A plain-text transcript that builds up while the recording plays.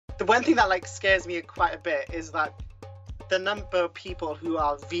The one thing that like scares me quite a bit is that the number of people who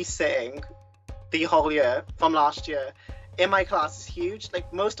are resitting the whole year from last year in my class is huge.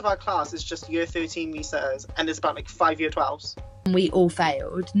 Like most of our class is just year 13 resetters, and there's about like 5 year 12s. We all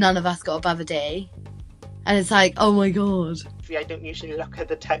failed. None of us got above a D. And it's like, oh my god. I don't usually look at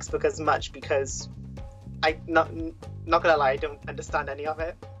the textbook as much because not gonna lie, I don't understand any of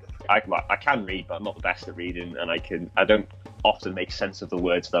it. I can read, but I'm not the best at reading, and I don't often make sense of the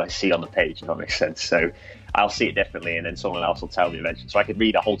words that I see on the page, if that makes sense. So I'll see it differently, and then someone else will tell me eventually. So I could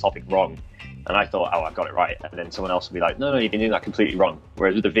read a whole topic wrong, and I thought, oh, I've got it right, and then someone else will be like, no, you've been doing that completely wrong.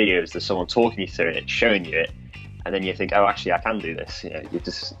 Whereas with the videos, there's someone talking you through it, showing you it, and then you think, oh, actually, I can do this.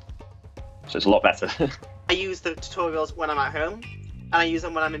 So it's a lot better. I use the tutorials when I'm at home, and I use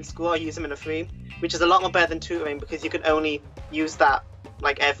them when I'm in school. I use them in a free, which is a lot more better than tutoring because you can only use that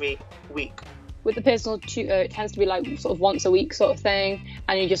like every week. With the personal tutor, it tends to be like sort of once a week sort of thing,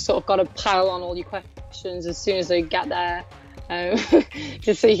 and you just sort of got to pile on all your questions as soon as they get there,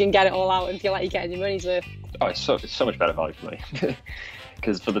 just so you can get it all out and feel like you're getting your money's worth. Oh, it's so much better value for money.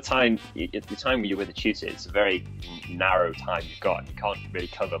 Because for the time you're with a tutor, it's a very narrow time you've got, and you can't really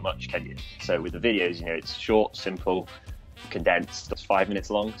cover much, can you? So with the videos, it's short, simple, condensed. It's 5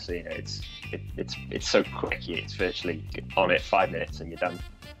 minutes long, so it's so quick. It's virtually on it 5 minutes and you're done.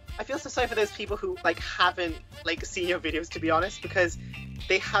 I feel so sorry for those people who haven't seen your videos, to be honest, because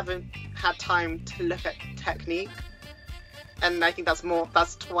they haven't had time to look at technique, and I think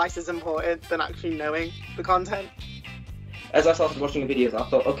that's twice as important than actually knowing the content. As I started watching the videos, I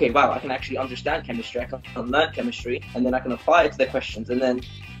thought, okay, wow, I can actually understand chemistry, I can learn chemistry, and then I can apply it to the questions. And then,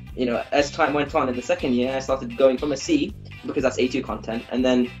 as time went on in the second year, I started going from a C, because that's A2 content, and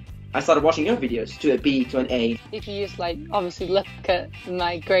then I started watching your videos to a B, to an A. If you just obviously look at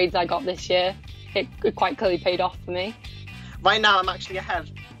my grades I got this year, it quite clearly paid off for me. Right now I'm actually ahead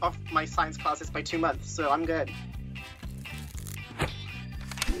of my science classes by 2 months, so I'm good.